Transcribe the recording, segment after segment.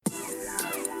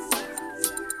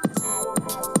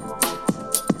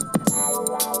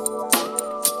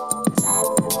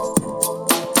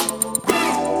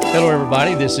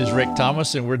everybody. This is Rick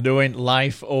Thomas, and we're doing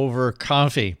Life Over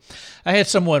Coffee. I had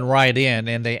someone write in,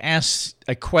 and they asked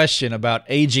a question about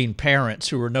aging parents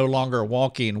who are no longer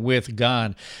walking with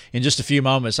God. In just a few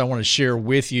moments, I want to share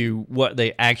with you what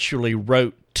they actually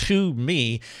wrote to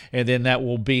me, and then that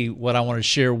will be what I want to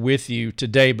share with you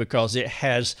today because it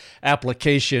has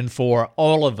application for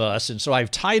all of us. And so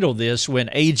I've titled this, When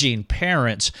Aging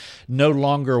Parents No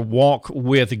Longer Walk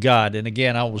with God. And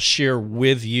again, I will share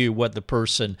with you what the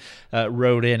person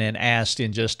wrote in and asked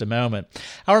in just a moment.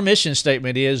 Our mission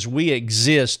statement is, we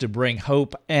exist to bring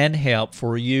hope and help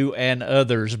for you and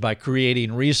others by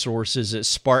creating resources that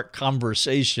spark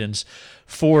conversations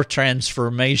for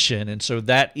transformation. And so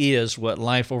that is what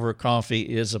Life Over Coffee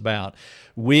is about.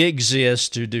 We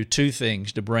exist to do two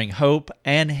things: to bring hope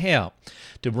and help,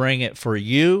 to bring it for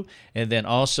you, and then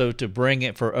also to bring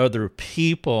it for other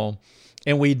people.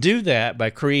 And we do that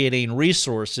by creating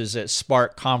resources that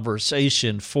spark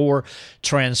conversation for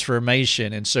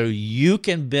transformation. And so you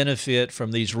can benefit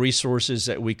from these resources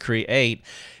that we create.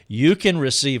 You can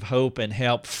receive hope and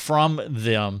help from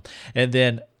them. And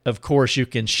then of course, you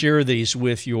can share these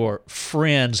with your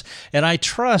friends. And I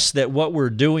trust that what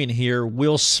we're doing here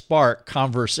will spark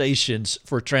conversations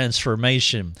for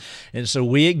transformation. And so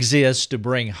we exist to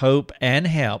bring hope and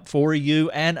help for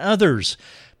you and others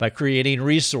by creating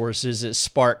resources that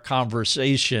spark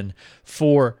conversation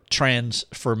for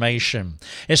transformation.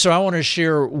 And so I want to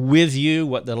share with you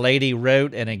what the lady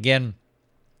wrote. And again,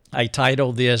 I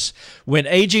titled this, When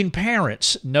Aging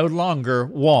Parents No Longer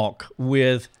Walk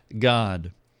with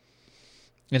God.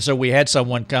 And so we had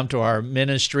someone come to our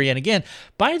ministry. And again,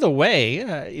 by the way,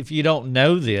 if you don't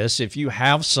know this, if you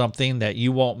have something that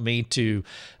you want me to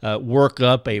work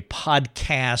up a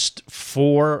podcast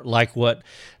for, like what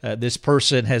this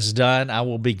person has done, I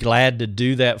will be glad to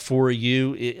do that for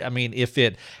you. I mean, if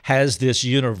it has this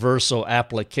universal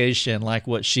application like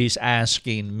what she's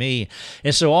asking me.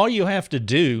 And so all you have to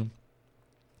do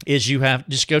is you have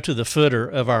just go to the footer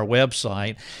of our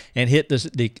website and hit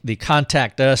the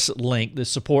contact us link, the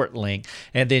support link,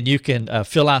 and then you can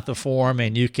fill out the form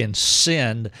and you can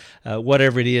send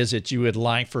whatever it is that you would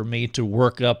like for me to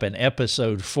work up an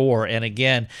episode for. And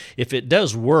again, if it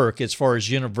does work as far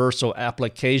as universal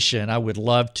application, I would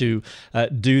love to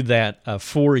do that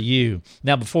for you.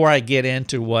 Now, before I get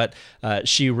into what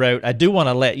she wrote, I do want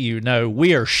to let you know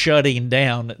we are shutting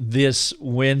down this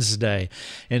Wednesday.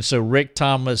 And so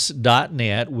rickthomas.net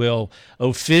will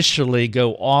officially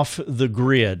go off the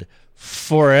grid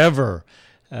forever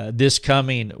this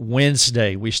coming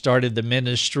Wednesday. We started the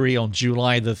ministry on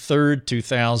July the 3rd,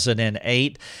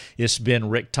 2008. It's been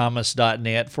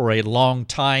rickthomas.net for a long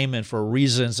time, and for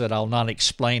reasons that I'll not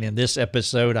explain in this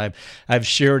episode. I've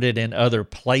shared it in other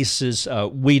places.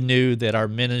 We knew that our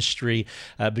ministry,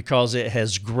 because it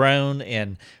has grown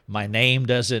and my name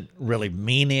doesn't really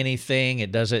mean anything,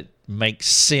 it doesn't make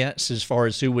sense as far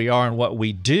as who we are and what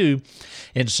we do.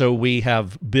 And so we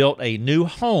have built a new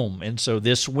home. And so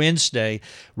this Wednesday,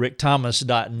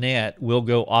 rickthomas.net will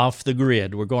go off the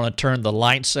grid. We're going to turn the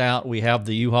lights out. We have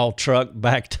the U-Haul truck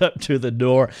backed up to the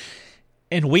door.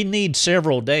 And we need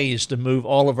several days to move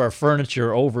all of our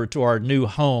furniture over to our new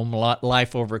home,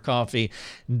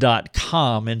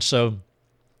 lifeovercoffee.com. And so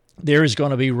there is going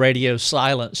to be radio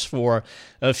silence for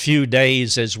a few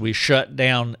days as we shut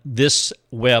down this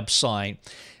website,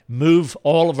 move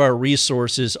all of our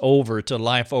resources over to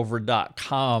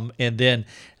lifeover.com, and then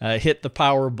hit the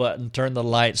power button, turn the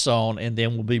lights on, and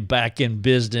then we'll be back in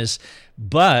business.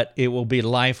 But it will be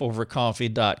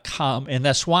lifeovercoffee.com. And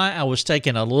that's why I was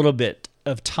taking a little bit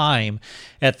of time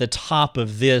at the top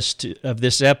of this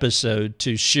episode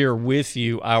to share with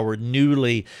you our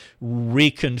newly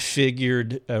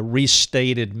reconfigured,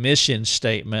 restated mission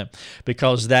statement,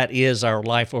 because that is our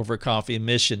Life Over Coffee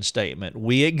mission statement.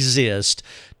 We exist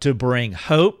to bring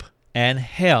hope and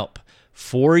help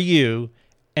for you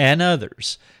and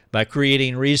others by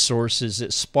creating resources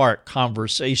that spark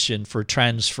conversation for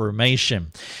transformation.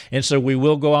 And so we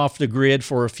will go off the grid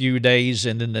for a few days,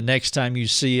 and then the next time you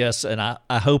see us, and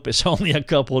I hope it's only a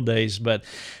couple of days, but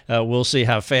we'll see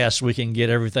how fast we can get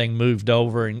everything moved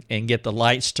over and get the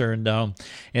lights turned on,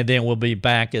 and then we'll be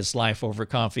back as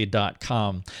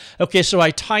lifeovercoffee.com. Okay, so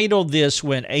I titled this,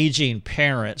 When Aging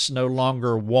Parents No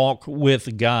Longer Walk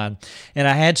with God, and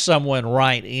I had someone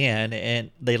write in,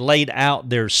 and they laid out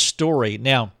their story.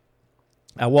 Now,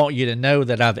 I want you to know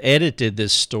that I've edited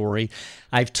this story.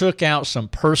 I've took out some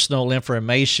personal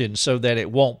information so that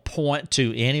it won't point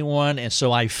to anyone, and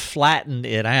so I flattened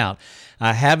it out.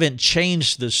 I haven't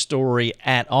changed the story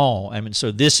at all.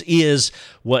 So this is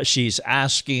what she's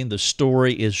asking. The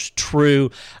story is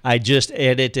true. I just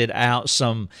edited out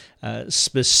some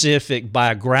specific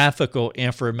biographical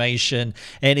information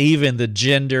and even the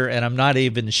gender, and I'm not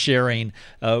even sharing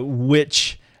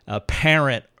which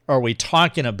parent are we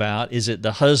talking about? Is it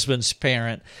the husband's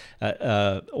parent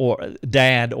or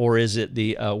dad, or is it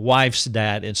the wife's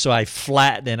dad? And so I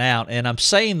flatten it out. And I'm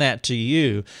saying that to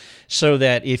you so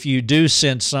that if you do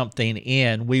send something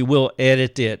in, we will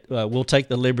edit it. We'll take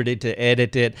the liberty to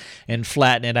edit it and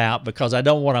flatten it out, because I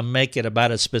don't want to make it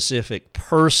about a specific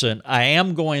person. I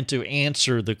am going to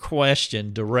answer the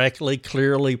question directly,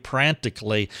 clearly,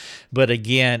 practically, but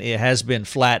again, it has been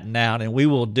flattened out, and we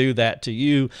will do that to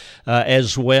you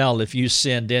as well if you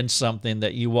send in something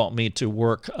that you want me to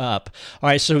work up. All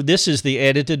right, so this is the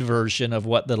edited version of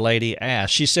what the lady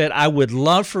asked. She said, I would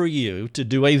love for you to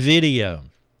do a video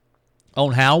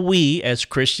on how we as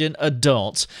Christian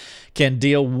adults can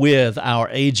deal with our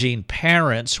aging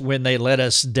parents when they let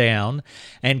us down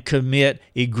and commit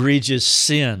egregious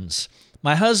sins.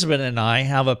 My husband and I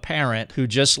have a parent who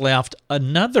just left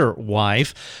another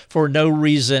wife for no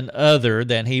reason other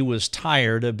than he was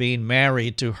tired of being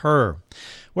married to her.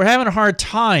 We're having a hard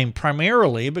time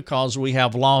primarily because we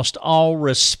have lost all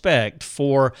respect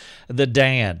for the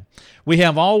dad. We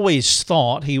have always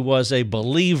thought he was a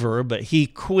believer, but he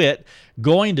quit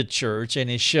going to church, and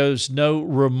he shows no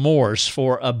remorse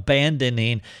for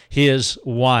abandoning his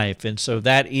wife. And so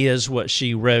that is what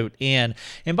she wrote in.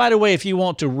 And by the way, if you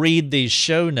want to read these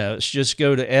show notes, just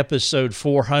go to episode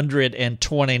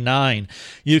 429.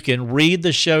 You can read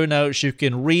the show notes. You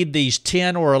can read these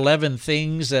 10 or 11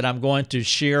 things that I'm going to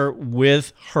share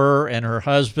with her and her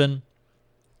husband.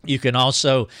 You can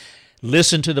also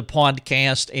listen to the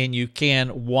podcast, and you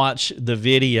can watch the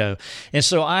video. And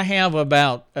so I have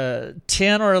about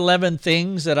 10 or 11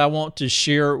 things that I want to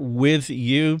share with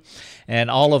you,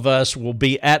 and all of us will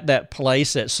be at that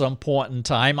place at some point in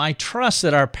time. I trust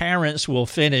that our parents will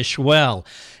finish well,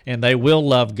 and they will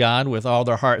love God with all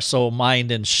their heart, soul,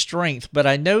 mind, and strength. But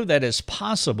I know that it's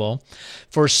possible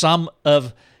for some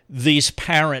of these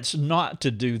parents not to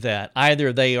do that.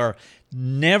 Either they are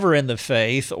never in the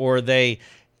faith, or they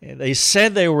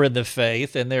said they were in the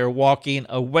faith and they're walking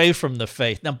away from the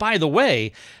faith. Now, by the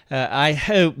way, I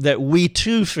hope that we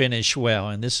too finish well.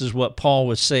 And this is what Paul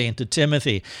was saying to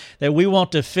Timothy, that we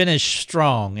want to finish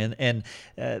strong, and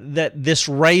that this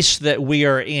race that we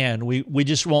are in, we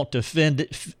just want to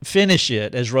finish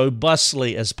it as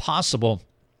robustly as possible.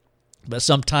 But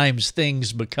sometimes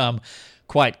things become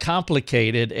quite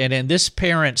complicated. And in this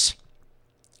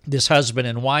husband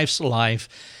and wife's life,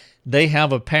 they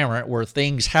have a parent where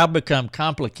things have become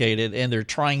complicated and they're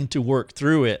trying to work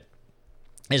through it.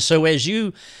 And so as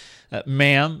you,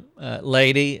 ma'am,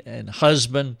 lady, and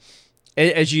husband,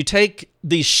 as you take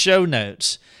these show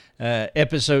notes,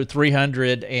 episode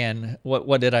 300 and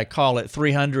what did I call it?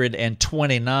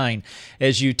 329.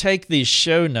 As you take these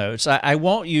show notes, I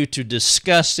want you to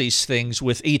discuss these things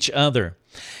with each other.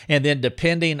 And then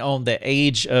depending on the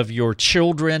age of your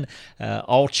children,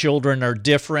 all children are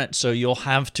different, so you'll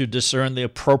have to discern the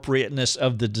appropriateness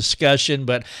of the discussion.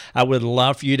 But I would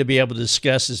love for you to be able to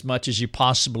discuss as much as you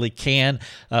possibly can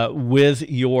with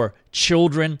your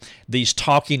children, these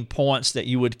talking points, that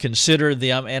you would consider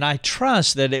them. And I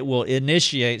trust that it will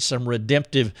initiate some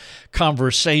redemptive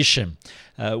conversation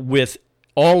with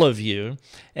all of you,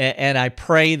 and I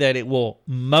pray that it will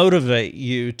motivate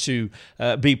you to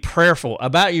be prayerful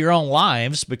about your own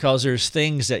lives, because there's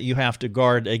things that you have to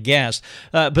guard against,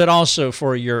 but also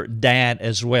for your dad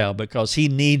as well, because he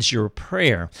needs your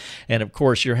prayer. And of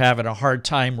course, you're having a hard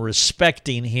time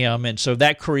respecting him, and so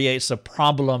that creates a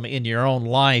problem in your own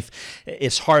life.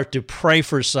 It's hard to pray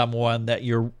for someone that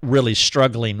you're really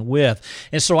struggling with.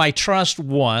 And so I trust,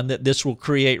 one, that this will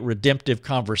create redemptive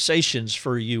conversations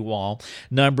for you all.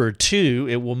 Number two,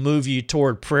 it will move you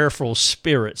toward prayerful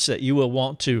spirits, that you will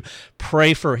want to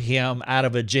pray for him out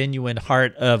of a genuine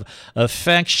heart of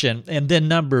affection. And then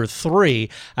number three,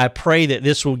 I pray that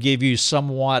this will give you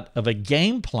somewhat of a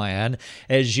game plan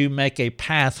as you make a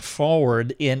path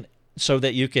forward so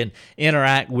that you can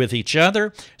interact with each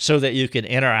other, so that you can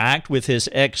interact with his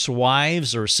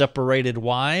ex-wives or separated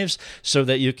wives, so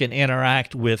that you can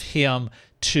interact with him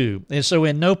too. And so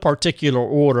in no particular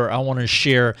order, I want to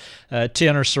share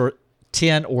 10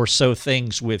 or so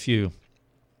things with you.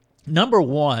 Number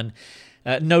one,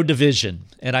 no division.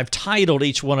 And I've titled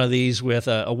each one of these with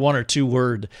a one or two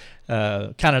word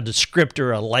kind of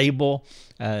descriptor, a label,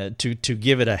 to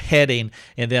give it a heading,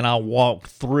 and then I'll walk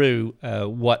through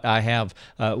what I have,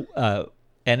 an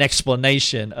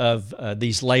explanation of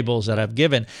these labels that I've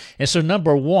given. And so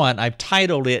number one, I've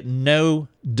titled it No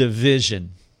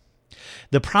Division.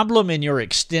 The problem in your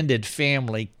extended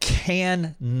family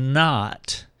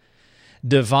cannot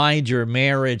divide your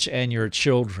marriage and your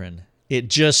children. It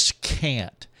just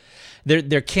can't.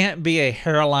 There can't be a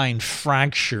hairline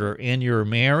fracture in your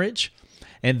marriage,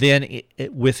 and then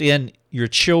within your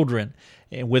children,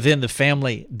 within the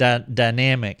family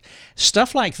dynamic.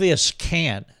 Stuff like this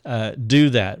can do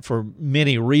that for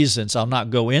many reasons. I'll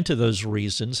not go into those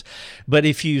reasons. But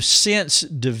if you sense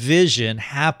division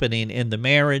happening in the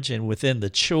marriage and within the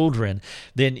children,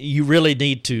 then you really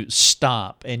need to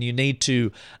stop, and you need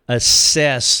to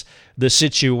assess the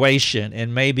situation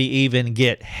and maybe even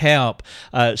get help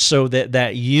so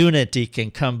that unity can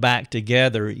come back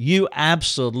together. You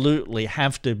absolutely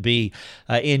have to be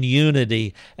in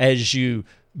unity as you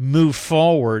move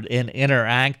forward in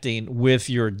interacting with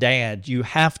your dad. You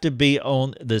have to be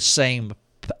on the same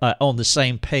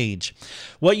page.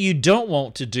 What you don't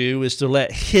want to do is to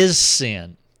let his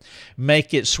sin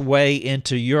make its way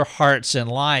into your hearts and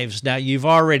lives. Now, you've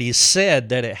already said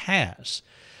that it has,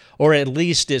 or at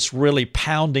least it's really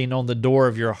pounding on the door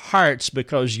of your hearts,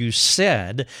 because you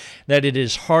said that it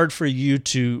is hard for you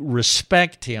to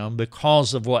respect him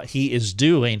because of what he is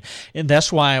doing. And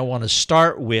that's why I want to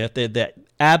start with that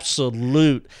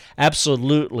absolutely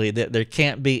that there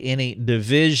can't be any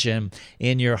division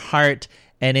in your heart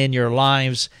and in your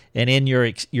lives and in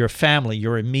your family,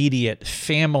 your immediate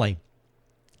family.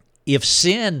 If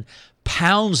sin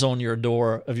pounds on your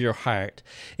door of your heart,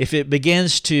 if it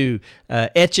begins to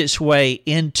etch its way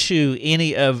into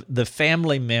any of the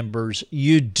family members,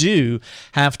 you do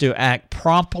have to act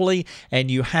promptly,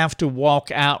 and you have to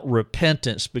walk out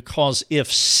repentance, because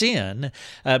if sin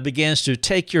begins to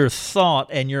take your thought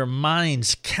and your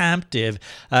minds captive,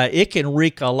 it can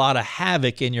wreak a lot of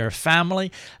havoc in your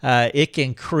family. It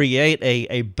can create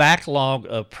a backlog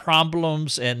of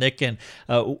problems, and it can,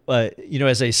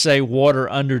 as they say, water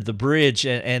under the bridge.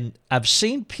 And I've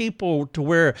seen people to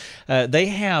where they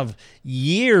have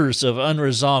years of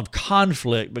unresolved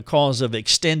conflict because of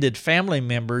extended family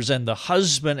members, and the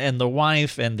husband and the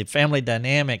wife and the family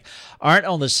dynamic aren't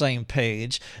on the same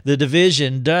page. The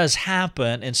division does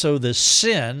happen, and so the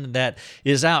sin that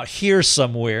is out here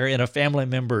somewhere in a family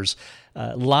member's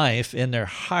life, in their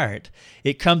heart,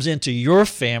 it comes into your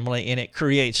family and it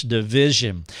creates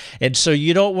division. And so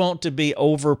you don't want to be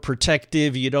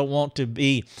overprotective. You don't want to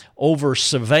be over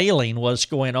surveilling what's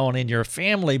going on in your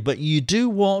family, but you do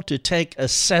want to take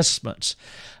assessments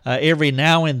every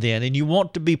now and then, and you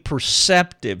want to be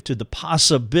perceptive to the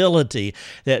possibility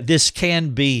that this can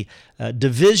be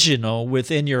divisional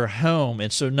within your home.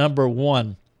 And so number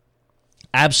one,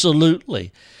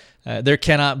 absolutely, there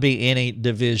cannot be any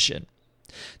division.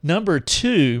 Number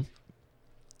two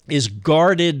is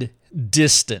guarded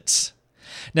distance.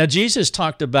 Now, Jesus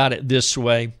talked about it this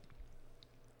way: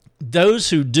 those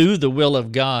who do the will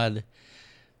of God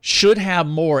should have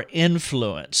more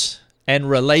influence and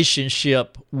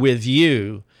relationship with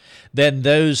you than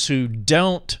those who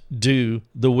don't do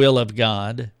the will of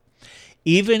God,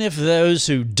 even if those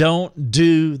who don't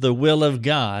do the will of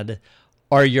God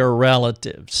are your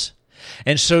relatives.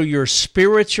 And so your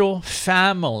spiritual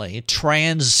family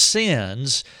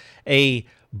transcends a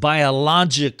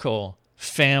biological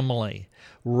family.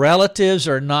 Relatives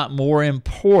are not more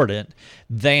important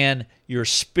than your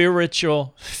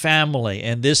spiritual family.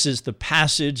 And this is the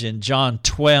passage in John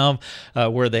 12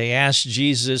 where they asked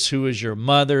Jesus, "Who is your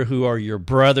mother? Who are your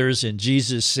brothers?" And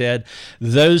Jesus said,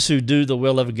 "Those who do the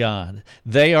will of God.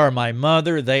 They are my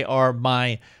mother. They are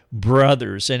my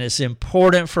brothers." And it's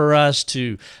important for us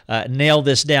to nail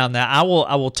this down. Now, I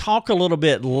will talk a little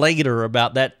bit later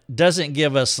about that. Doesn't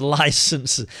give us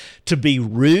license to be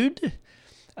rude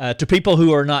to people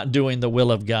who are not doing the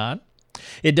will of God.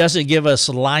 It doesn't give us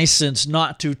license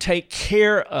not to take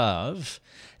care of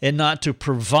and not to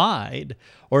provide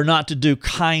or not to do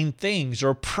kind things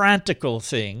or practical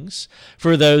things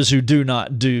for those who do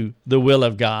not do the will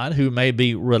of God, who may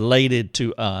be related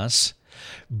to us.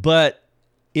 But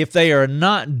if they are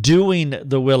not doing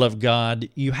the will of God,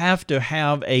 you have to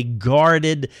have a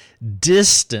guarded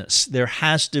distance. There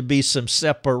has to be some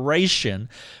separation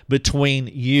between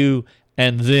you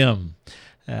and them.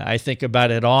 I think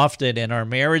about it often in our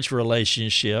marriage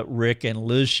relationship, Rick and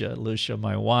Lucia,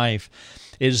 my wife.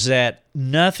 is that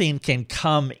nothing can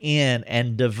come in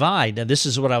and divide. Now, this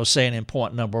is what I was saying in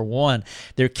point number one.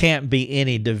 There can't be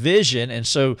any division. And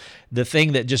so the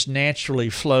thing that just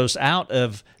naturally flows out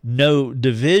of no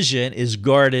division is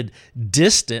guarded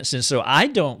distance. And so I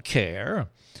don't care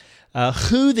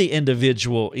who the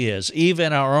individual is,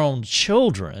 even our own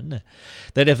children,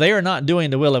 that if they are not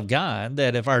doing the will of God,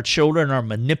 that if our children are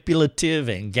manipulative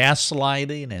and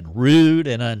gaslighting and rude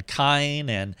and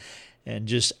unkind and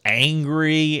just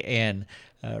angry and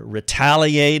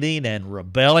retaliating and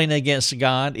rebelling against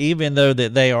God, even though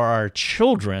that they are our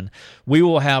children, we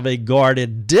will have a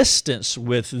guarded distance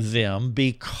with them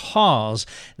because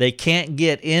they can't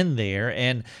get in there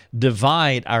and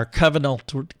divide our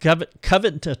covenantal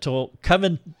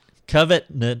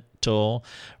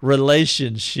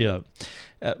relationship.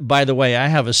 By the way, I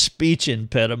have a speech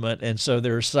impediment, and so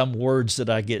there are some words that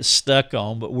I get stuck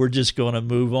on, but we're just going to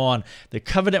move on. The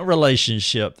covenant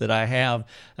relationship that I have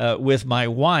with my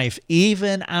wife,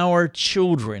 even our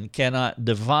children cannot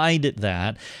divide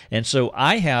that. And so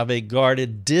I have a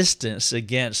guarded distance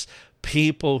against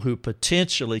people who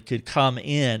potentially could come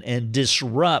in and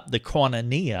disrupt the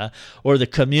koinonia or the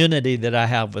community that I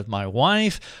have with my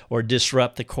wife, or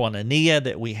disrupt the koinonia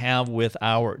that we have with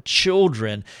our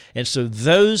children. And so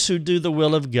those who do the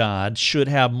will of God should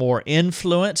have more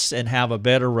influence and have a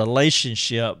better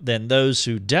relationship than those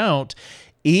who don't,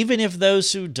 even if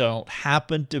those who don't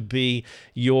happen to be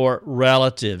your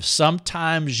relatives.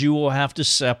 Sometimes you will have to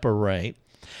separate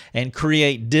and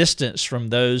create distance from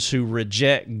those who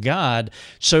reject God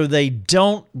so they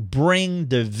don't bring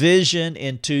division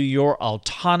into your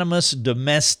autonomous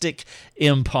domestic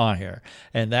empire.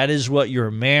 And that is what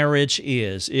your marriage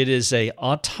is. It is a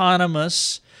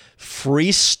autonomous,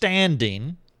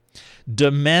 freestanding,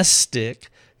 domestic,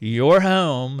 your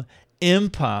home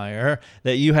empire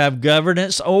that you have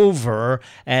governance over,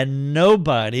 and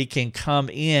nobody can come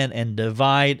in and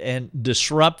divide and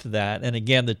disrupt that. And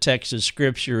again, the text of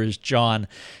Scripture is John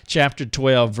chapter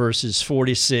 12, verses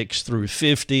 46 through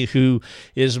 50. Who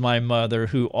is my mother?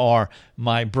 Who are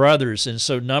my brothers? And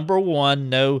so number one,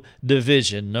 no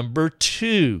division. Number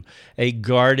two, a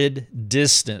guarded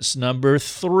distance. Number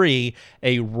three,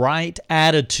 a right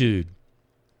attitude.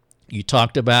 You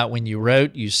talked about when you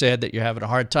wrote, you said that you're having a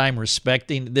hard time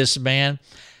respecting this man.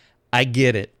 I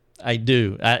get it. I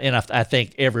do. And I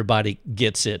think everybody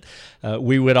gets it.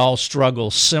 We would all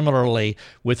struggle similarly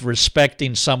with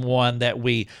respecting someone that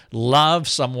we love,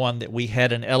 someone that we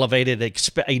had an elevated,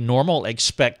 a normal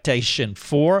expectation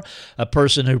for, a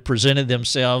person who presented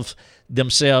themselves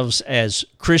as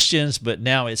Christians, but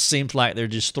now it seems like they're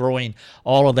just throwing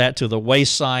all of that to the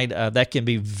wayside. That can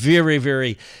be very,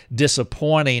 very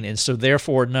disappointing. And so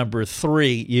therefore, number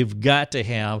three, you've got to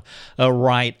have a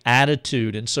right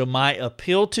attitude. And so my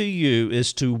appeal to you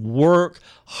is to work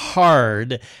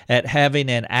hard at having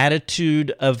an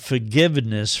attitude of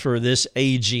forgiveness for this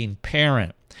aging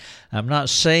parent. I'm not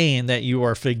saying that you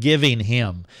are forgiving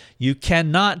him. You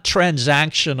cannot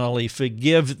transactionally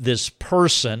forgive this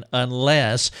person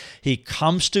unless he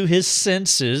comes to his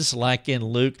senses, like in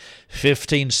Luke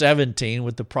 15:17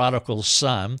 with the prodigal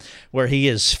son, where he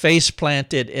is face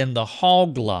planted in the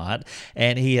hog lot,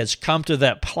 and he has come to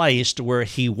that place to where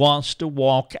he wants to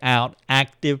walk out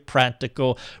active,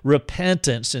 practical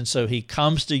repentance. And so he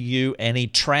comes to you and he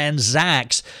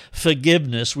transacts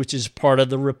forgiveness, which is part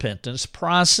of the repentance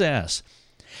process.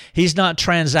 He's not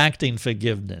transacting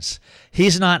forgiveness.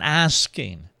 He's not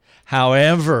asking.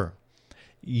 However,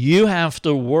 you have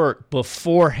to work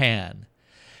beforehand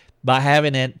by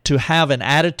to have an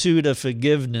attitude of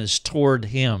forgiveness toward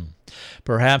him.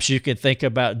 Perhaps you can think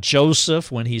about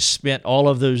Joseph when he spent all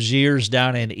of those years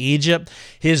down in Egypt.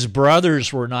 His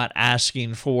brothers were not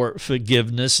asking for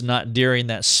forgiveness, not during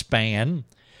that span.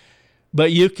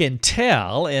 But you can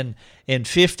tell in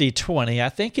 50:20, I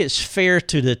think it's fair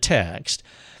to the text,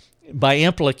 by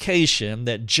implication,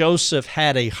 that Joseph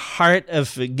had a heart of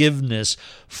forgiveness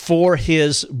for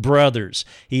his brothers.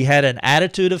 He had an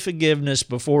attitude of forgiveness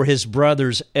before his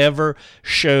brothers ever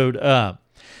showed up.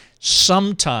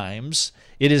 Sometimes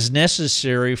it is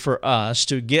necessary for us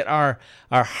to get our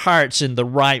hearts in the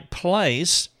right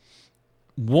place.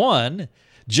 One,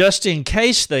 just in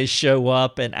case they show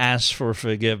up and ask for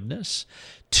forgiveness.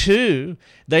 Two,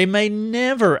 they may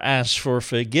never ask for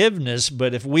forgiveness,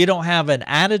 but if we don't have an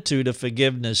attitude of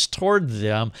forgiveness toward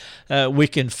them, we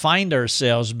can find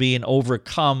ourselves being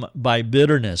overcome by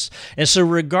bitterness. And so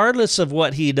regardless of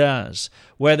what he does,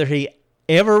 whether he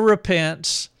ever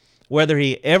repents, whether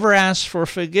he ever asks for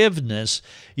forgiveness,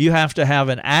 you have to have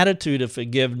an attitude of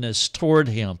forgiveness toward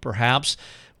him. Perhaps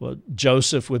Well,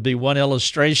 Joseph would be one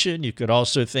illustration. You could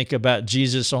also think about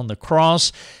Jesus on the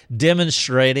cross,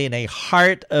 demonstrating a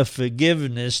heart of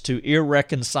forgiveness to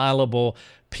irreconcilable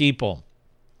people.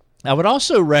 I would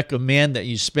also recommend that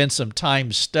you spend some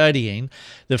time studying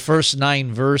the first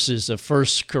 9 verses of 1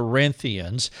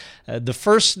 Corinthians. The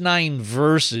first 9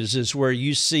 verses is where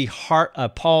you see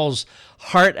Paul's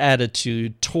heart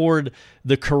attitude toward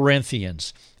the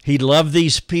Corinthians. He loved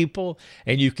these people,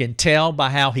 and you can tell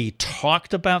by how he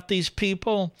talked about these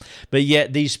people, but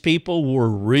yet these people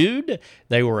were rude,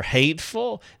 they were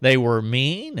hateful, they were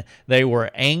mean, they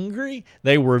were angry,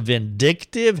 they were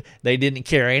vindictive, they didn't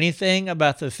care anything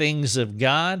about the things of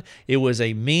God. It was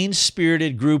a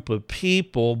mean-spirited group of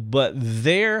people, but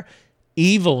their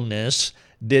evilness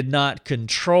did not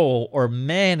control or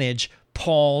manage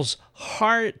Paul's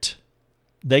heart.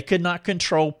 They could not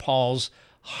control Paul's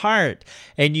heart.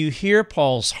 And you hear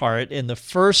Paul's heart in the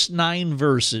first 9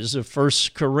 verses of 1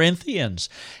 Corinthians.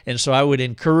 And so I would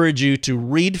encourage you to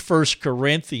read 1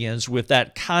 Corinthians with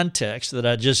that context that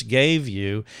I just gave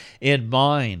you in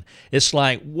mind. It's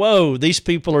like, whoa, these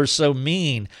people are so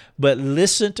mean, but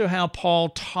listen to how Paul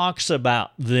talks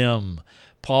about them.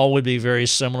 Paul would be very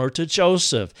similar to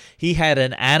Joseph. He had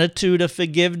an attitude of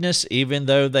forgiveness even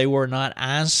though they were not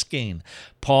asking.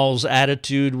 Paul's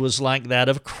attitude was like that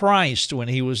of Christ when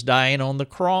he was dying on the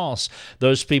cross.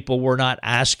 Those people were not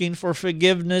asking for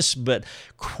forgiveness, but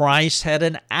Christ had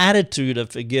an attitude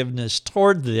of forgiveness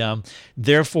toward them.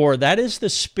 Therefore, that is the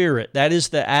spirit, that is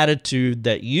the attitude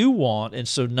that you want. And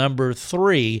so number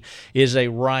 3 is a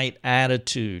right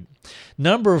attitude.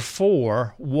 Number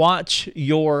 4, watch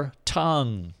your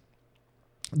tongue.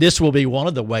 This will be one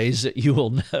of the ways that you will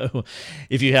know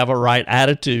if you have a right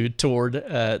attitude toward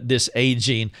this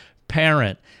aging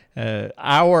parent.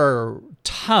 Our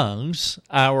tongues,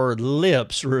 our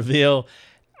lips reveal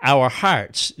our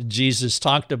hearts. Jesus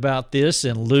talked about this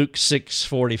in Luke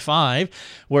 6:45,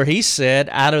 where he said,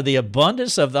 out of the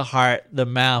abundance of the heart, the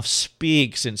mouth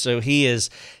speaks. And so he is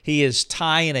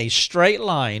tying a straight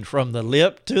line from the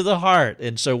lip to the heart.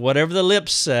 And so whatever the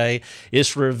lips say,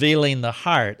 it's revealing the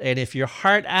heart. And if your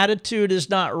heart attitude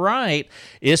is not right,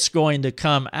 it's going to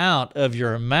come out of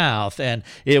your mouth and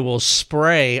it will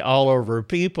spray all over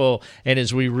people. And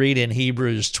as we read in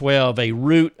Hebrews 12, a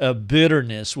root of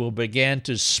bitterness will begin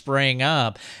to spring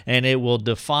up and it will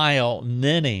defile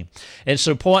many. And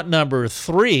so point number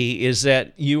 3 is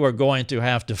that you are going to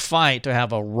have to fight to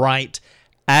have a right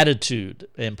attitude.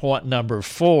 And point number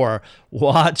 4,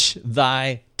 watch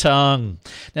thy tongue.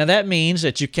 Now that means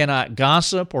that you cannot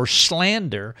gossip or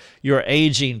slander your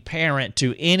aging parent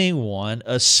to anyone,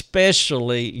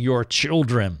 especially your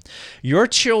children. Your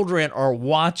children are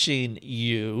watching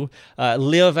you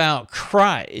live out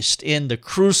Christ in the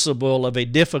crucible of a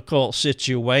difficult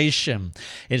situation.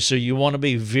 And so you want to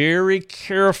be very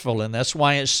careful, and that's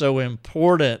why it's so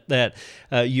important that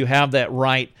you have that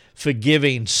right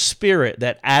forgiving spirit,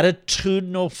 that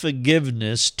attitudinal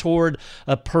forgiveness toward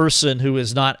a person who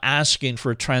is not asking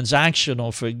for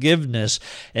transactional forgiveness.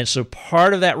 And so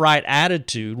part of that right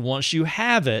attitude, once you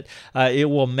have it, it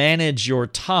will manage your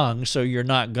tongue so you're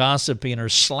not gossiping or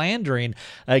slandering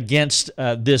against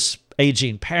this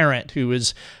aging parent who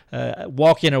is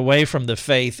walking away from the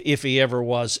faith if he ever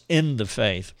was in the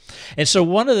faith. And so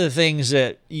one of the things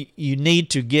that you need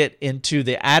to get into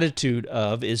the attitude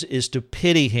of is to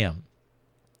pity him.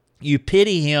 You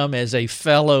pity him as a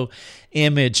fellow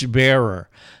image bearer.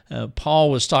 Paul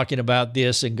was talking about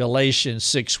this in Galatians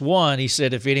 6:1. He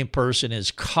said, if any person is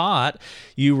caught,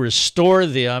 you restore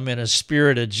them in a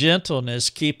spirit of gentleness,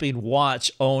 keeping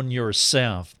watch on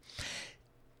yourself.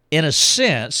 In a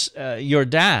sense, your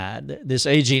dad, this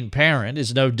aging parent,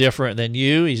 is no different than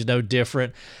you. He's no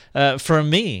different from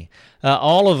me.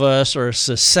 All of us are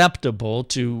susceptible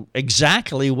to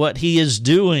exactly what he is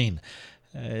doing.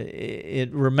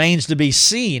 It remains to be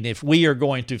seen if we are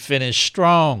going to finish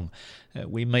strong.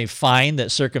 We may find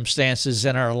that circumstances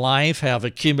in our life have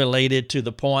accumulated to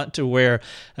the point to where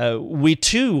we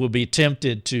too will be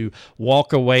tempted to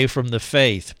walk away from the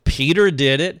faith. Peter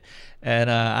did it.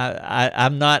 And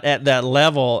I'm not at that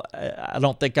level. I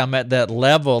don't think I'm at that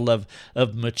level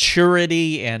of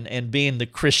maturity and being the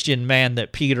Christian man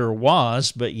that Peter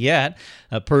was, but yet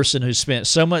a person who spent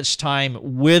so much time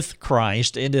with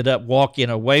Christ ended up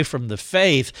walking away from the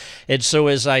faith. And so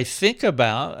as I think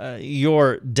about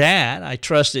your dad, I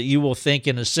trust that you will think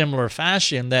in a similar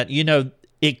fashion that,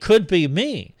 it could be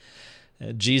me.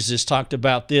 Jesus talked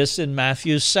about this in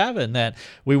Matthew 7, that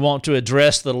we want to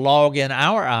address the log in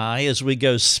our eye as we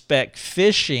go speck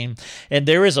fishing. And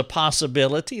there is a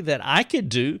possibility that I could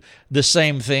do the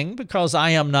same thing because I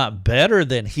am not better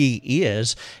than he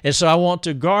is. And so I want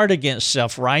to guard against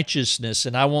self-righteousness,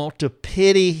 and I want to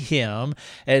pity him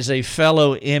as a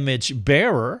fellow image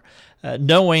bearer,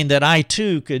 knowing that I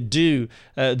too could do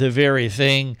the very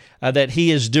thing that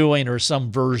he is doing, or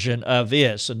some version of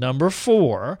it. So number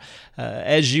 4,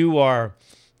 as you are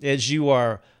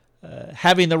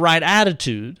having the right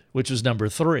attitude, which was number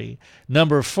 3.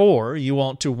 Number 4, you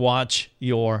want to watch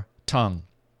your tongue.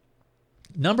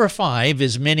 Number 5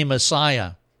 is mini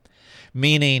Messiah,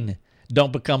 meaning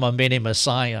don't become a mini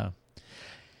Messiah.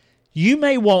 You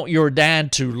may want your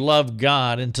dad to love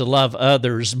God and to love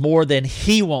others more than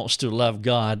he wants to love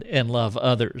God and love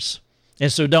others. And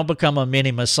so don't become a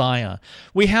mini Messiah.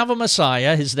 We have a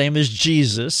Messiah. His name is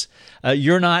Jesus.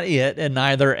 You're not it, and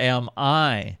neither am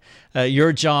I.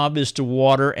 Your job is to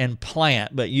water and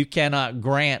plant, but you cannot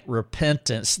grant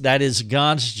repentance. That is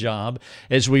God's job,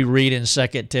 as we read in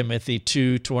 2 Timothy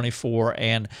 2:24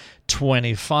 and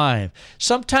 25.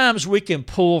 Sometimes we can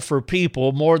pull for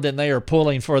people more than they are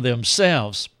pulling for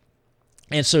themselves.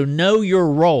 And so know your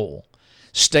role.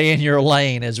 Stay in your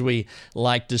lane, as we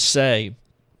like to say.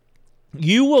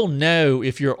 You will know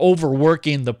if you're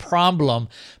overworking the problem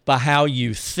by how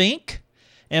you think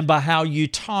and by how you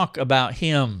talk about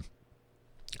him.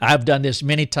 I've done this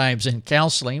many times in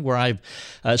counseling where I've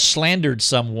slandered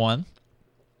someone.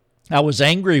 I was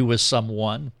angry with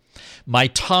someone. My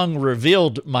tongue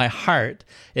revealed my heart.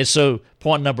 And so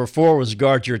point number 4 was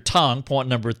guard your tongue. Point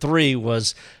number 3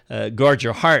 was guard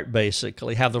your heart,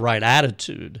 basically. Have the right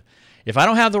attitude. If I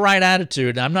don't have the right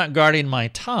attitude, I'm not guarding my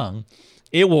tongue,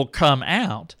 it will come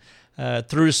out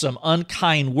through some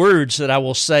unkind words that I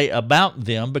will say about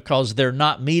them because they're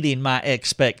not meeting my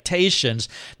expectations.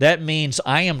 That means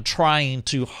I am trying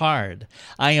too hard.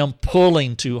 I am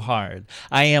pulling too hard.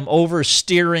 I am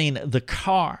oversteering the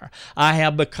car. I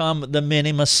have become the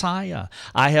mini Messiah.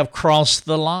 I have crossed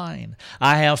the line.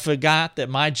 I have forgot that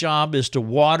my job is to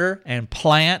water and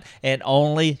plant, and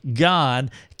only God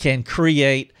can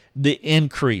create the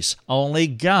increase. Only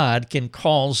God can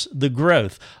cause the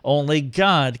growth. Only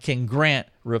God can grant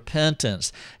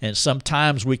repentance. And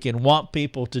sometimes we can want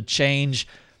people to change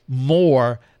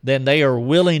more than they are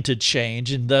willing to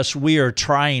change, and thus we are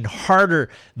trying harder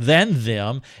than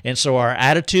them. And so our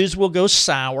attitudes will go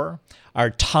sour. Our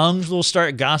tongues will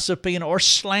start gossiping or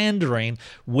slandering.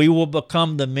 We will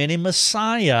become the mini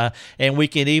Messiah, and we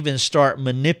can even start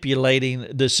manipulating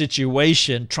the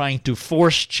situation, trying to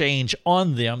force change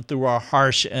on them through our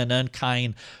harsh and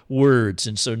unkind words.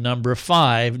 And so number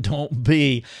 5, don't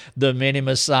be the mini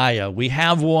Messiah. We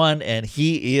have one, and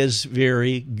he is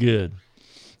very good.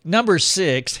 Number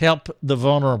 6, help the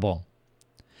vulnerable.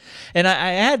 And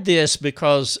I add this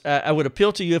because I would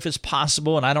appeal to you if it's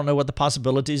possible, and I don't know what the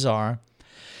possibilities are,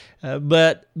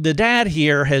 but the dad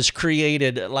here has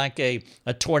created like a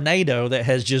tornado that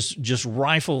has just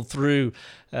rifled through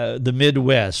the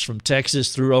Midwest, from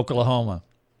Texas through Oklahoma.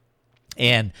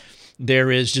 And there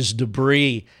is just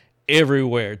debris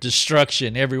everywhere,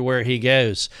 destruction everywhere he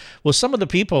goes. Well, some of the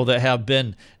people that have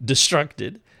been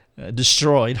destroyed,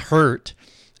 hurt,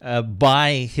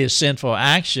 by his sinful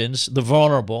actions, the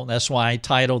vulnerable. That's why I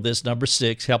titled this number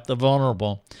 6, Help the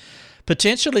Vulnerable.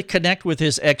 Potentially connect with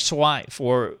his ex-wife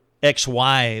or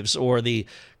ex-wives or the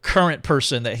current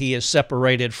person that he is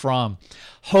separated from,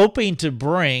 hoping to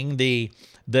bring the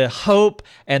hope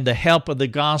and the help of the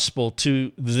gospel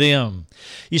to them.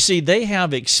 You see, they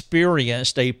have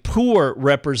experienced a poor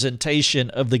representation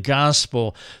of the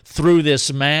gospel through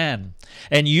this man.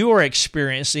 And you are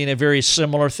experiencing a very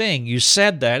similar thing. You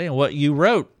said that in what you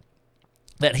wrote,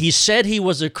 that he said he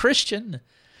was a Christian,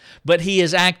 but he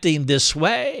is acting this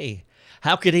way.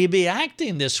 How could he be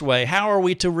acting this way? How are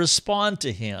we to respond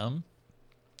to him?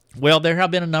 Well, there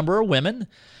have been a number of women,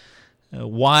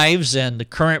 wives, and the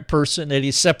current person that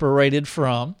he separated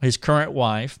from, his current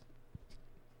wife.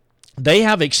 They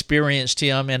have experienced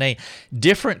him in a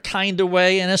different kind of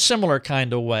way and a similar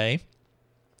kind of way.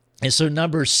 And so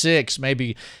number 6,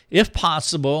 maybe, if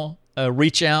possible,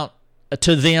 reach out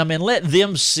to them and let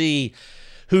them see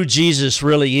who Jesus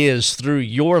really is through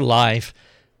your life,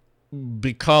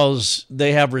 because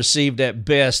they have received at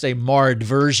best a marred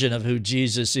version of who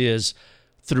Jesus is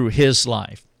through his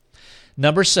life.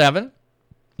 Number 7,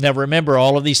 now remember,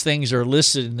 all of these things are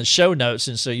listed in the show notes,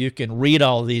 and so you can read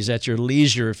all of these at your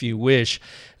leisure if you wish,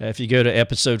 if you go to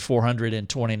episode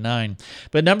 429.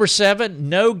 But number 7,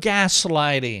 no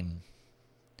gaslighting.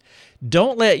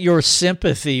 Don't let your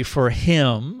sympathy for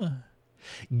him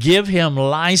give him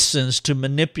license to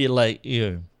manipulate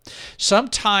you.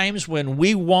 Sometimes when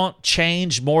we want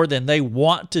change more than they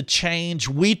want to change,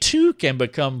 we too can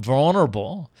become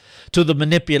vulnerable to the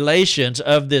manipulations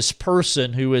of this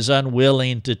person who is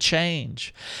unwilling to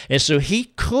change. And so he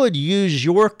could use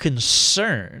your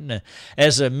concern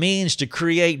as a means to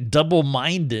create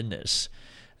double-mindedness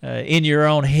in your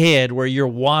own head, where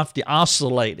you're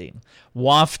oscillating,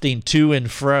 wafting to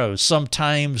and fro,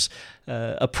 sometimes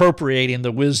appropriating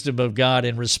the wisdom of God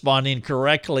and responding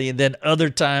correctly, and then other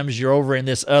times you're over in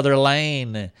this other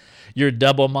lane. You're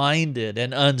double-minded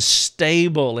and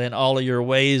unstable in all of your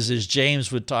ways, as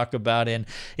James would talk about in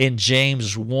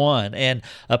James 1. And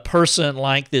a person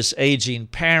like this aging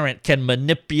parent can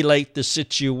manipulate the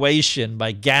situation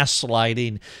by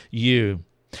gaslighting you.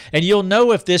 And you'll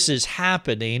know if this is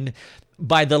happening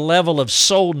by the level of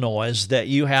soul noise that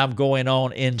you have going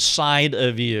on inside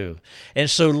of you. And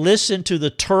so listen to the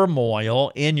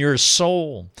turmoil in your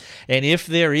soul. And if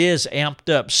there is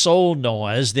amped up soul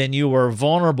noise, then you are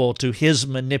vulnerable to his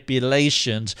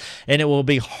manipulations, and it will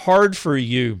be hard for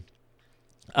you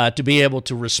to be able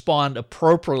to respond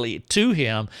appropriately to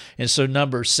him. And so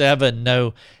number 7,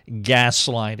 no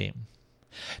gaslighting.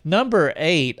 Number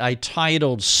 8, I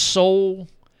titled Soul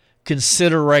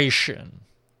Consideration.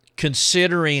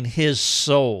 Considering his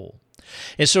soul.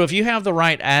 And so if you have the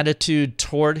right attitude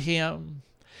toward him,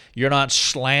 you're not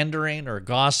slandering or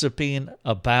gossiping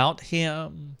about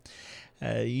him,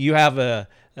 you're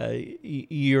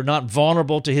not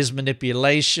vulnerable to his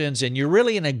manipulations, and you're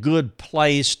really in a good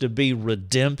place to be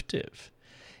redemptive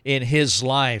in his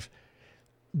life,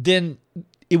 then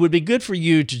it would be good for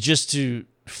you to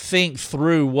think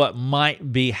through what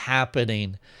might be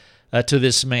happening to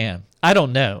this man. I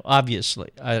don't know, obviously.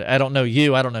 I don't know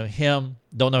you. I don't know him.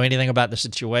 Don't know anything about the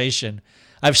situation.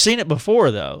 I've seen it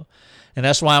before, though, and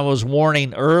that's why I was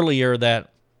warning earlier that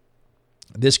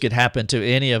this could happen to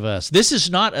any of us. This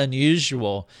is not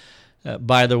unusual,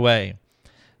 by the way.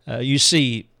 You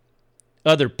see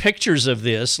other pictures of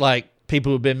this, like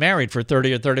people who've been married for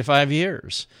 30 or 35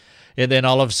 years, and then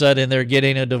all of a sudden they're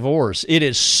getting a divorce. It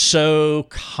is so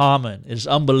common. It's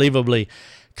unbelievably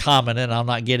common, and I'll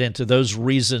not get into those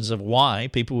reasons of why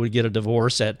people would get a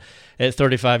divorce at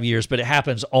 35 years, but it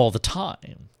happens all the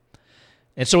time.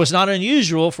 And so it's not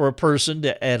unusual for a person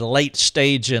at a late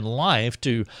stage in life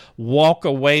to walk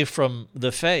away from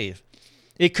the faith.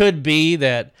 It could be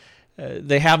that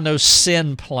they have no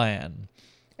sin plan,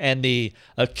 and the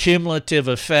accumulative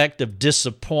effect of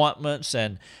disappointments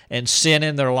and sin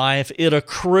in their life, it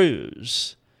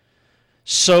accrues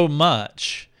so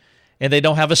much. And they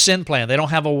don't have a sin plan. They don't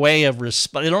have a way of they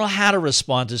don't know how to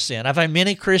respond to sin. I find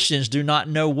many Christians do not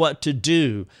know what to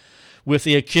do with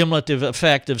the accumulative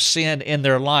effect of sin in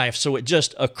their life, so it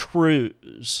just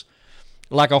accrues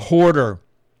like a hoarder.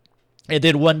 And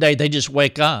then one day they just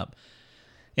wake up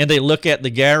and they look at the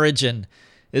garage, and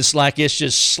it's like it's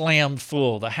just slammed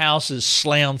full. The house is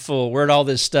slammed full. Where'd all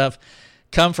this stuff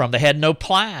come from? They had no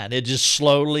plan. It just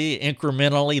slowly,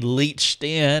 incrementally leached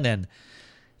in, and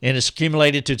it's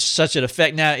accumulated to such an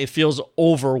effect now it feels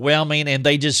overwhelming, and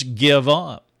they just give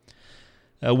up.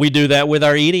 We do that with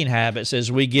our eating habits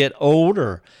as we get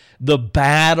older. The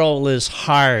battle is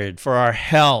hard for our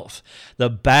health. The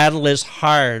battle is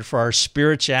hard for our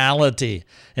spirituality.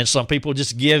 And some people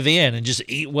just give in and just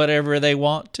eat whatever they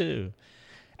want to.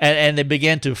 And they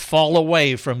begin to fall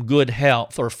away from good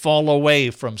health or fall away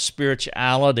from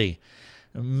spirituality.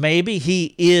 Maybe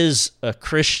he is a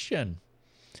Christian,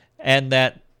 and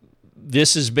that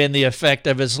this has been the effect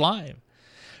of his life.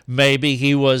 Maybe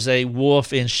he was a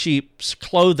wolf in sheep's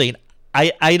clothing.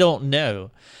 I don't know.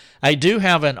 I do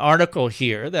have an article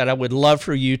here that I would love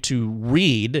for you to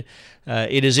read.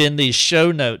 It is in the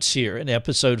show notes here in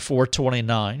episode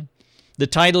 429. The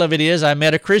title of it is, I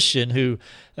Met a Christian Who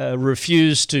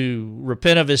Refused to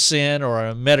Repent of His Sin, or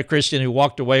I Met a Christian Who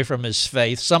Walked Away from His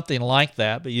Faith, something like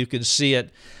that, but you can see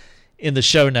it in the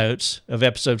show notes of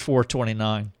episode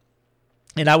 429.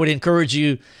 And I would encourage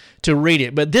you to read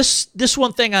it. But this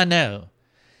one thing I know,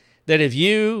 that if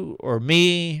you or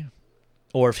me,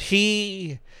 or if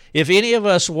any of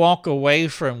us walk away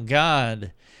from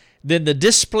God, then the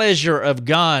displeasure of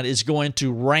God is going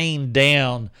to rain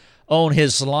down on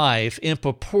his life in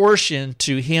proportion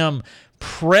to him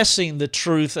pressing the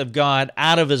truth of God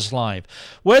out of his life.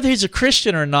 Whether he's a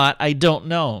Christian or not, I don't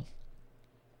know.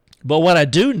 But what I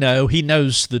do know, he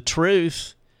knows the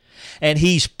truth, and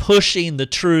he's pushing the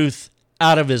truth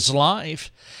out of his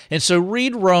life. And so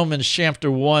read Romans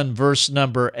chapter 1, verse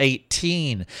number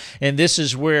 18. And this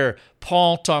is where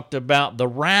Paul talked about the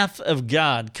wrath of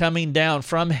God coming down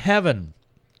from heaven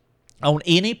on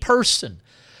any person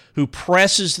who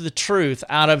presses the truth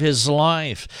out of his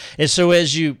life. And so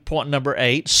as you, point number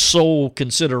 8, soul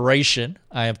consideration,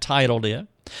 I have titled it.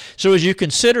 So as you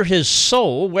consider his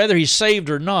soul, whether he's saved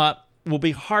or not, will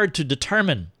be hard to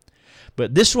determine.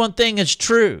 But this one thing is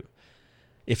true.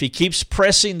 If he keeps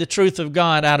pressing the truth of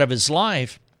God out of his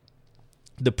life,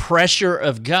 the pressure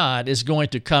of God is going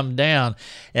to come down.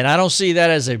 And I don't see that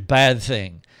as a bad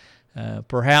thing.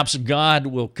 Perhaps God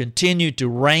will continue to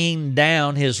rain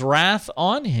down his wrath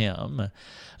on him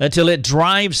until it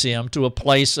drives him to a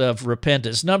place of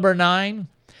repentance. Number 9,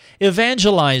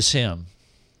 evangelize him.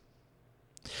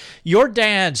 Your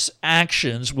dad's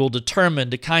actions will determine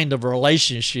the kind of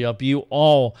relationship you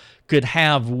all could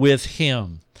have with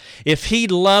him. If he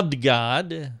loved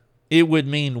God, it would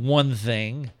mean one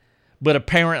thing, but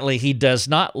apparently he does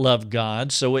not love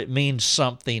God, so it means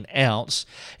something else.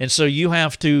 And so you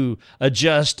have to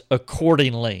adjust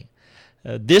accordingly.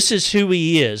 This is who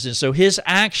he is, and so his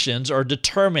actions are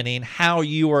determining how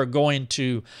you are going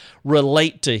to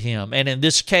relate to him. And in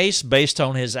this case, based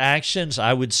on his actions,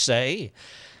 I would say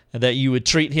that you would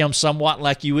treat him somewhat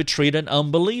like you would treat an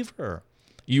unbeliever.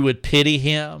 You would pity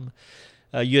him.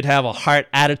 You'd have a heart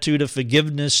attitude of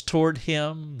forgiveness toward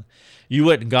him. You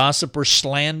wouldn't gossip or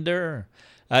slander.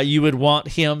 You would want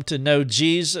him to know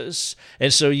Jesus,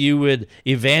 and so you would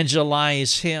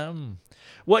evangelize him.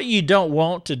 What you don't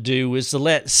want to do is to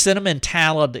let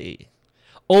sentimentality,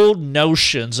 old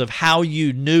notions of how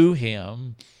you knew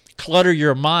him, clutter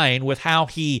your mind with how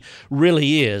he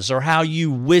really is or how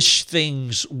you wish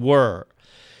things were.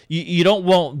 You don't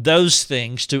want those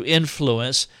things to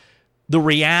influence the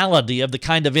reality of the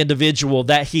kind of individual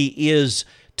that he is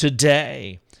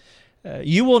today.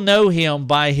 You will know him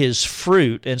by his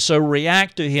fruit, and so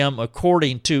react to him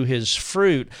according to his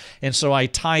fruit. And so I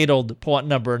titled point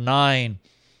number 9,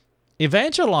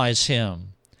 evangelize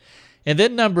him. And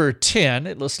then number 10,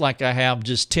 it looks like I have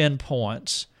just 10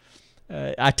 points.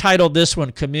 I titled this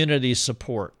one, community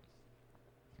support.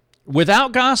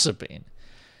 Without gossiping,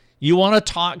 you want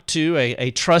to talk to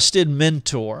a trusted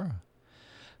mentor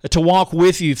to walk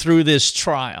with you through this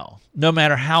trial, no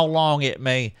matter how long it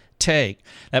may take.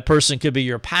 That person could be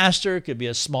your pastor, it could be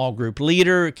a small group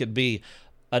leader, it could be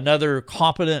another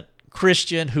competent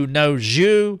Christian who knows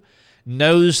you,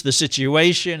 knows the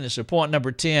situation. And so point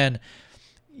number 10,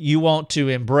 you want to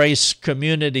embrace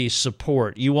community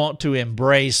support. You want to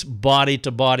embrace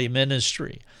body-to-body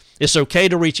ministry. It's okay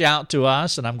to reach out to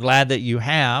us, and I'm glad that you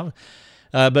have,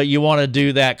 but you want to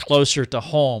do that closer to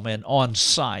home and on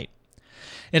site.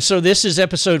 And so this is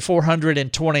episode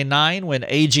 429, When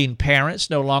Aging Parents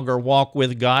No Longer Walk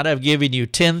with God. I've given you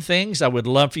 10 things I would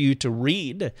love for you to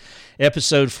read.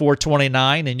 Episode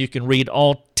 429, and you can read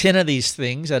all 10 of these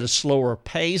things at a slower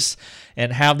pace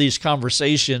and have these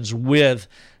conversations with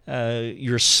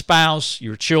your spouse,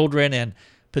 your children, and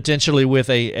potentially with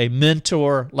a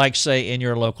mentor, like, say, in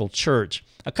your local church.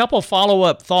 A couple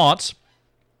follow-up thoughts.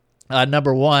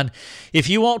 Number 1, if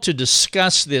you want to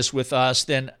discuss this with us,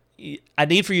 then I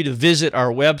need for you to visit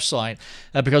our website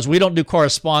because we don't do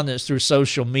correspondence through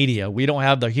social media. We don't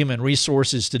have the human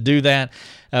resources to do that.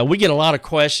 We get a lot of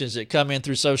questions that come in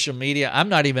through social media. I'm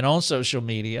not even on social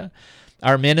media.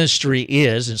 Our ministry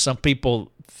is, and some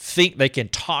people think they can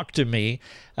talk to me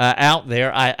out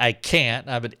there. I can't.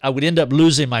 I would end up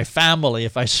losing my family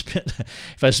if I spent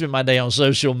my day on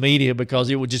social media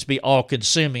because it would just be all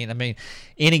consuming. I mean,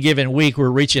 any given week we're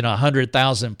reaching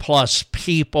 100,000 plus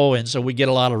people, and so we get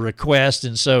a lot of requests.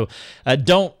 And so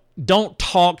don't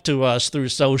talk to us through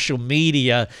social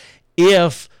media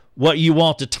if what you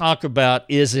want to talk about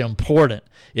is important.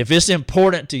 If it's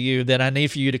important to you, then I need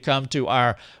for you to come to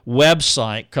our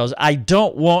website because I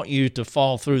don't want you to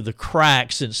fall through the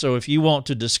cracks. And so if you want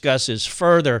to discuss this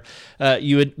further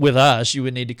with us, you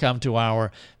would need to come to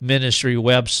our ministry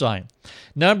website.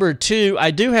 Number 2,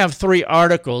 I do have 3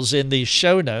 articles in the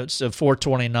show notes of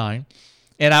 429.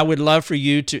 And I would love for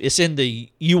you to, it's in the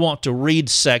You Want to Read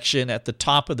section at the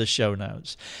top of the show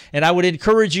notes. And I would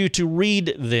encourage you to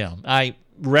read them. I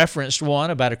referenced one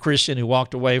about a Christian who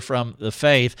walked away from the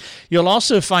faith. You'll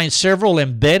also find several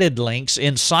embedded links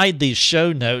inside these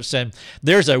show notes, and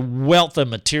there's a wealth of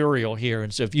material here.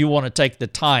 And so if you want to take the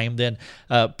time, then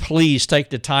please take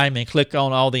the time and click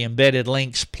on all the embedded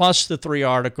links plus the 3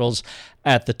 articles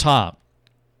at the top.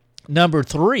 Number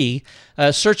 3,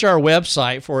 search our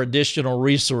website for additional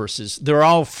resources. They're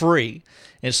all free,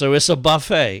 and so it's a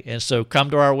buffet. And so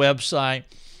come to our website,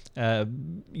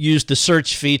 use the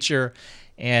search feature,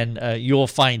 and you'll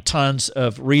find tons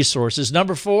of resources.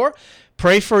 Number 4,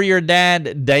 pray for your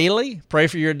dad daily. Pray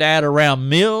for your dad around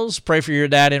meals. Pray for your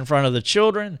dad in front of the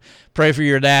children. Pray for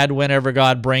your dad whenever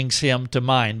God brings him to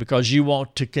mind, because you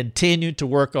want to continue to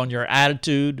work on your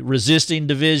attitude, resisting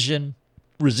division,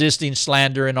 resisting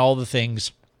slander, and all the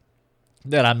things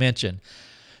that I mentioned.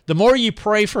 The more you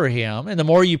pray for him and the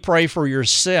more you pray for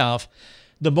yourself,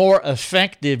 the more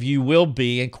effective you will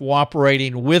be in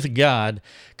cooperating with God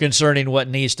concerning what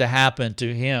needs to happen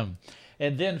to him.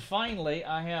 And then finally,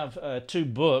 I have 2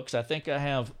 books. I think I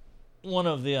have one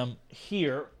of them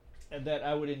here that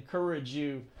I would encourage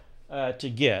you to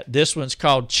get. This one's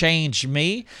called Change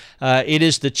Me. It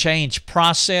is the change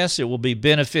process. It will be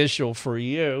beneficial for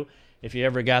you. If you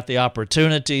ever got the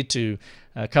opportunity to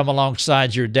come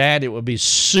alongside your dad, it would be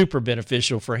super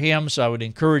beneficial for him. So I would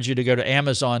encourage you to go to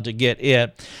Amazon to get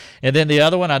it. And then the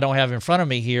other one I don't have in front of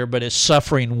me here, but it's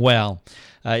Suffering Well.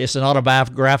 It's an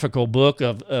autobiographical book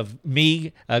of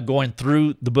me going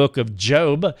through the book of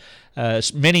Job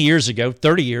many years ago,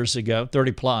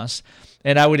 30 plus.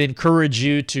 And I would encourage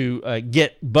you to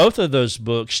get both of those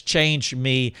books, Change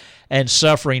Me and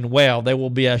Suffering Well. They will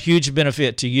be a huge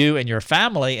benefit to you and your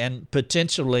family, and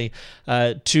potentially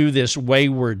to this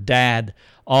wayward dad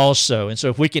also. And so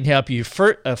if we can help you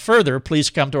further,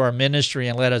 please come to our ministry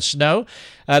and let us know.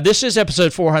 This is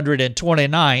episode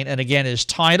 429, and again is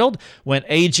titled, When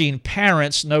Aging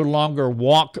Parents No Longer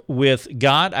Walk with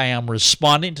God. I am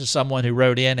responding to someone who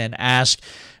wrote in and asked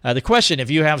the question.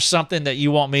 If you have something that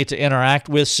you want me to interact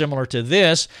with similar to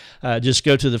this, just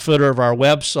go to the footer of our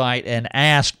website and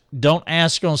ask. Don't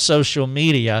ask on social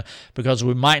media, because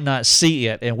we might not see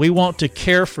it, and we want to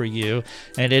care for you,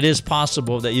 and it is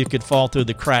possible that you could fall through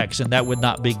the cracks, and that would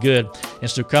not be good.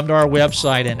 And so come to our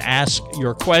website and ask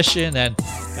your question, and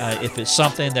if it's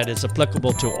something that is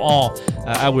applicable to all,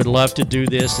 I would love to do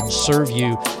this and serve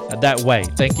you that way.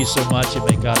 Thank you so much, and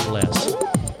may God bless.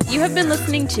 You have been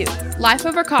listening to Life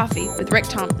Over Coffee with Rick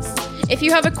Thomas. If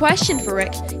you have a question for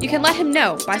Rick, you can let him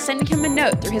know by sending him a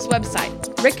note through his website,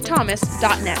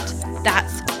 rickthomas.net.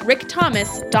 That's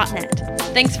rickthomas.net.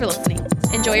 Thanks for listening.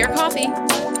 Enjoy your coffee.